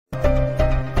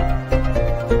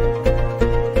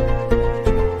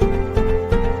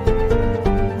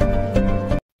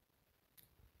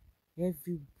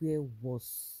everywhere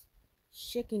was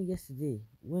shaking yesterday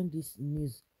when this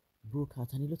news broke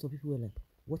out, and a lot of people were like,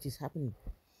 "What is happening?"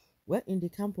 Well, in the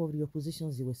camp of the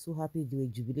oppositions, they were so happy, they were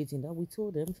jubilating that we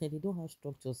told them that they don't have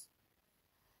structures.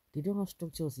 They don't have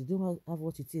structures. They don't have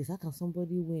what it is. How can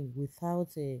somebody win without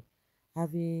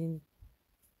having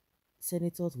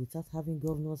senators, without having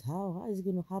governors? How is it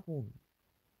going to happen?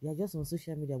 They are just on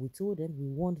social media. We told them, we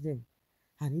warned them,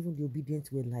 and even the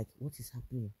Obidients were like, "What is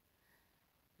happening?"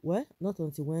 Well, not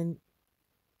until when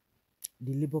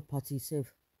the Labour Party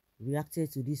itself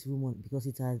reacted to this rumor, because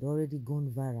it had already gone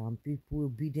viral and people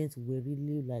obedient were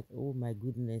really like, "Oh my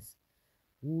goodness,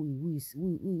 who is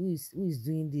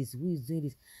doing this, who is doing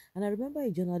this?" And I remember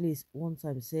a journalist one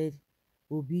time said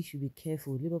Obi should be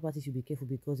careful, Labour Party should be careful,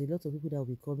 because a lot of people that will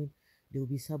be coming, they will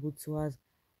be saboteurs.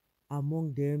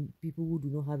 Among them, people who do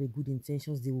not have a good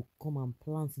intentions, they will come and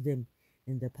plant them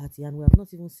in the party, and we have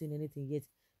not even seen anything yet.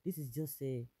 This is just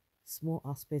a small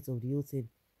aspect of the whole thing.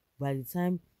 By the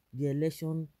time the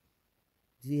election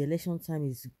the election time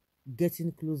is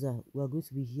getting closer, we are going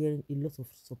to be hearing a lot of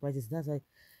surprises. That's why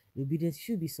the obedience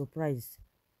should be surprised,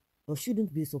 or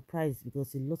shouldn't be surprised,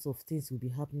 because a lot of things will be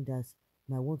happening that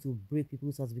might want to break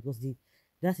people's hearts, because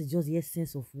that is just the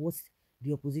essence of what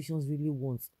the oppositions really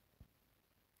want,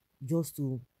 just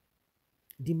to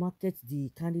demarket the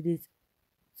candidate,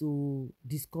 to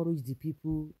discourage the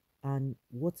people and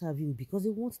what have you, because they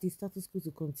want the status quo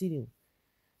to continue.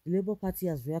 The Labour Party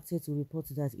has reacted to reports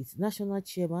that its national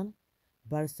chairman,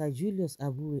 Barrister Julius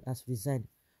Abure, has resigned.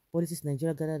 Politics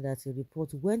Nigeria gathered that a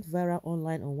report went viral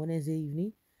online on Wednesday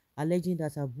evening, alleging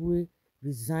that Abure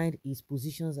resigned his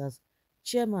positions as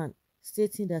chairman,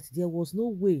 stating that there was no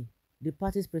way the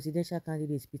party's presidential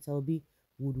candidate, Peter Obi,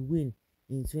 would win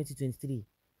in 2023.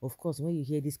 Of course, when you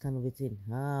hear this kind of a thing,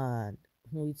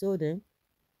 we told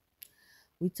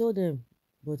them,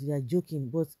 but they are joking.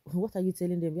 But what are you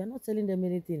telling them? You are not telling them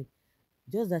anything.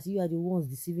 Just that you are the ones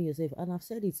deceiving yourself. And I've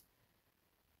said it.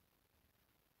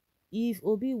 If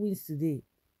Obi wins today,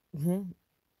 who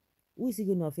is he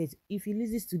going to affect? If he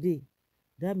loses today,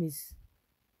 that means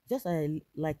just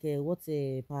like what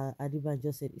Pa Adiban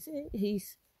just said. He said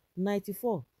he's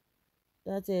 94.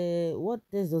 That what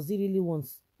else does he really want?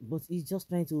 But he's just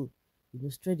trying to,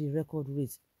 straight the record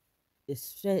rate,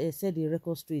 set the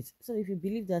record straight. So if you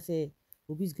believe that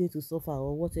Obi is going to suffer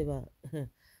or whatever,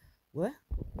 well,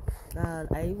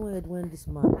 I even heard when this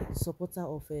man, the supporter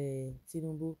of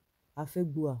Tinubu,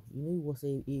 Afegbua, he was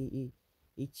a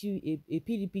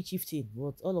PDP chieftain,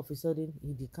 but all of a sudden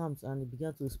he decamped and he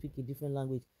began to speak a different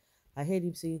language. I heard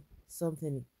him say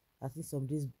something, I think some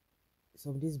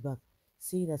days back,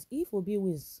 saying that if Obi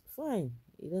wins, fine,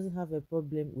 he doesn't have a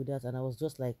problem with that. And I was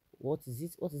just like, what is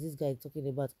it? What is this guy talking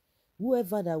about?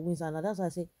 Whoever that wins, and that's why I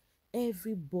say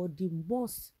everybody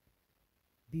must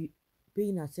be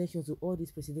paying attention to all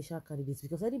these presidential candidates,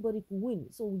 because anybody could win.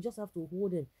 So we just have to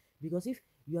hold them, because if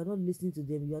you are not listening to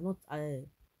them, you are not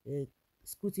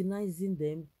scrutinizing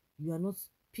them, you are not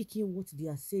picking what they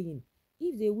are saying.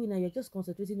 If they win and you're just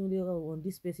concentrating only on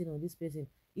this person,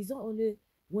 it's not only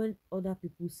when other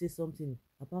people say something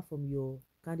apart from your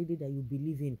candidate that you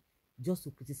believe in, just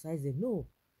to criticize them. No,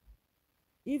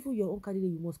 even your own candidate,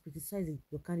 you must criticize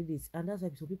your candidates. And that's why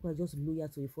some people are just loyal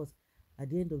to a force. At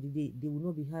the end of the day, they will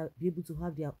not be able to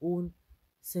have their own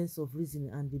sense of reason,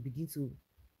 and they begin to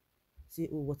say,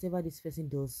 "Oh, whatever this person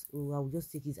does, oh, I will just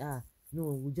take it."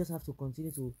 No, we just have to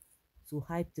continue to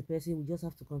hype the person. We just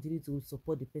have to continue to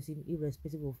support the person,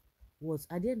 irrespective of what.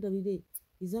 At the end of the day,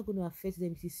 it's not going to affect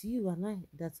them. It is you and I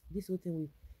that this whole thing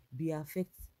will be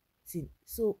affecting.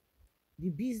 So the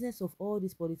business of all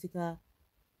these political,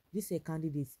 these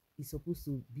candidates, is supposed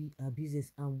to be a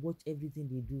business and watch everything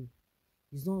they do.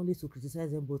 It's not only to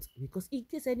criticize them, but because in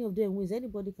case any of them wins,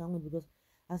 anybody can win. Because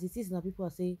as it is now, people are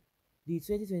saying the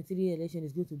 2023 election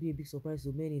is going to be a big surprise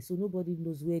to many. So nobody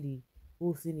knows where the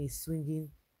whole thing is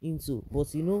swinging into. But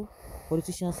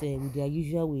politicians, with their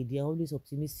usual way, they are always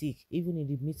optimistic, even in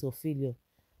the midst of failure.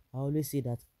 I always say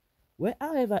that. Well,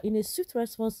 however, in a swift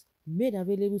response made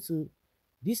available to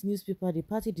this newspaper, the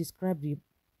party described the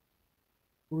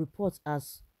report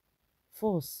as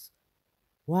false.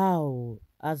 Wow.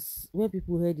 As when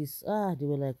people heard this, they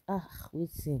were like,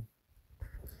 wait, see.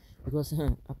 Because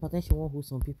hypertension won't hold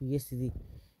some people yesterday.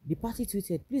 The party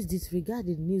tweeted, "Please disregard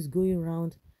the news going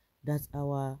around that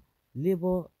our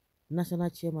Labour national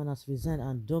chairman has resigned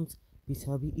and dumped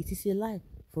Peter Obi. It is a lie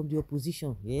from the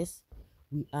opposition. Yes,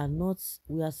 we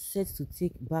are set to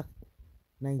take back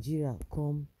Nigeria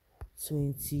come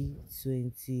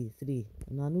 2023.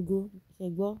 Nanugo,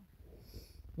 Shegbo."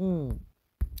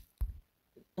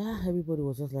 Everybody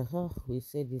was just like, we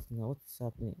said this now, what is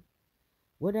happening?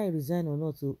 Whether he resign or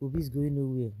not, Obi is going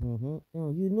nowhere. No,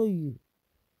 you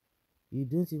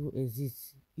don't even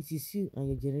exist. It is you and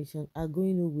your generation are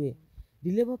going nowhere.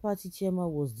 The Labour Party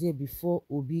chairman was there before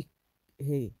Obi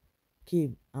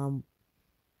came and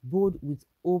bold with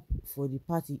hope for the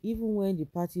party. Even when the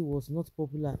party was not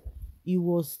popular, he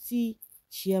was still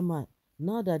chairman.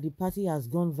 Now that the party has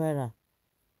gone viral,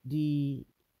 the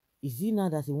is it now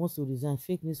that he wants to resign?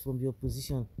 Fake news from the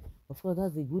opposition. Of course,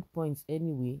 that's a good point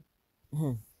anyway.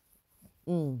 mm.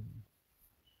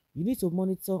 You need to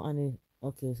monitor and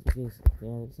okay, yeah,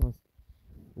 this one.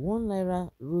 1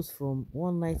 naira rose from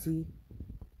 190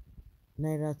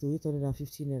 naira to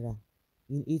 850 naira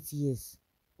in 8 years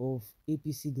of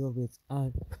APC government,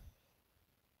 and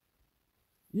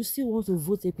you still want to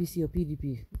vote APC or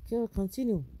PDP? Okay,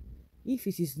 continue. If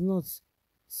it is not,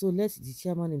 so let the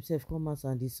chairman himself come out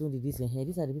and disown the this and here.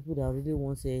 These are the people that really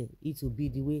want it to be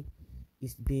the way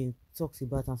it's been talked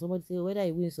about. And somebody say whether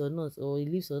he wins or not, or he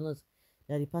leaves or not,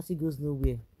 that the party goes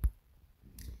nowhere.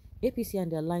 APC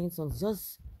and their lying sons,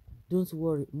 just don't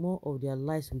worry, more of their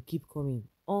lies will keep coming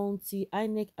until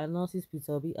INEC announces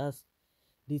Peter Obi as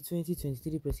the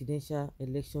 2023 presidential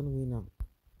election winner.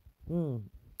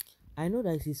 I know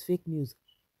that it is fake news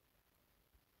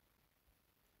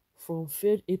from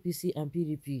failed APC and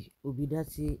PDP.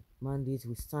 Obidients mandate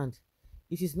will stand.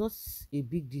 It is not a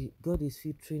big deal. God is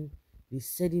filtering the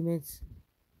sediments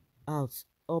out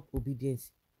up Obidients.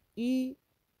 He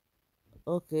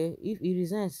if he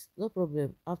resigns, no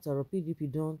problem. After all, PDP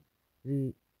don't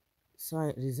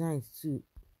resign too.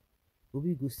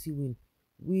 Obi go still win.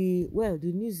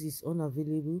 The news is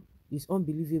unavailable, is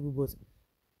unbelievable, but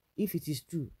if it is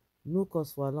true, no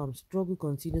cause for alarm. Struggle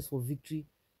continues for victory.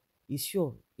 Is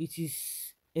sure it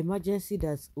is emergency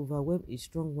that overwhelmed a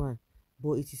strong man,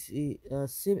 but it is a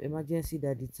same emergency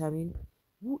that determine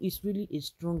who is really a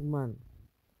strong man.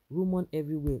 Rumor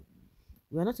everywhere.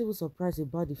 We are not even surprised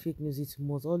about the fake news. It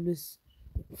must always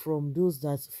from those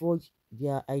that forge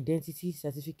their identity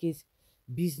certificates,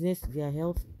 business, their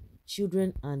health,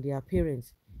 children, and their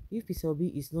parents. If Peter Obi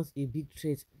is not a big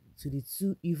threat to the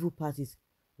two evil parties,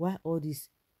 why all this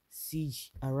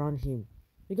siege around him?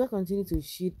 We can continue to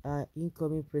shield our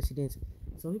incoming president.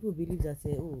 Some people believe that,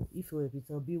 if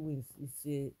Peter Obi wins, it's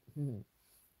a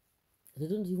they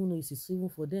don't even know it's even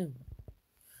for them.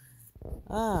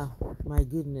 Ah, my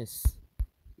goodness,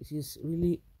 it is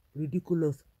really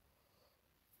ridiculous.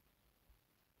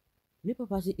 Labour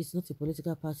Party is not a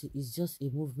political party, it's just a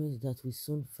movement that will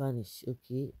soon vanish,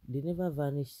 okay? They never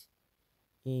vanished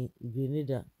in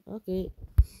Grenada. Okay.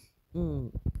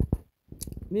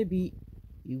 Maybe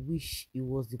he wish he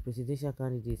was the presidential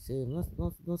candidate.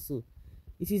 Not so.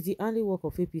 It is the handiwork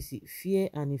of APC, fear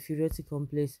and inferiority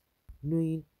complex,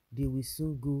 knowing they will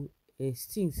soon go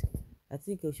extinct. I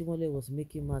think Oshimole was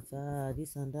making matter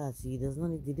this and that. He does not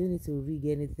need, they don't need to rig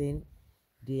anything.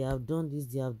 They have done this,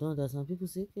 they have done that. Some people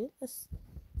say, okay, let's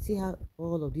see how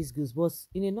all of this goes. But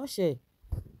in a nutshell,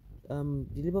 the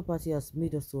Labour Party has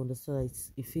made us to understand that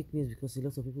it's a fake news because a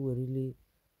lot of people were really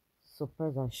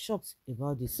surprised and shocked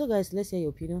about this. So guys, let's hear your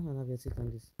opinion and have your take on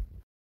this.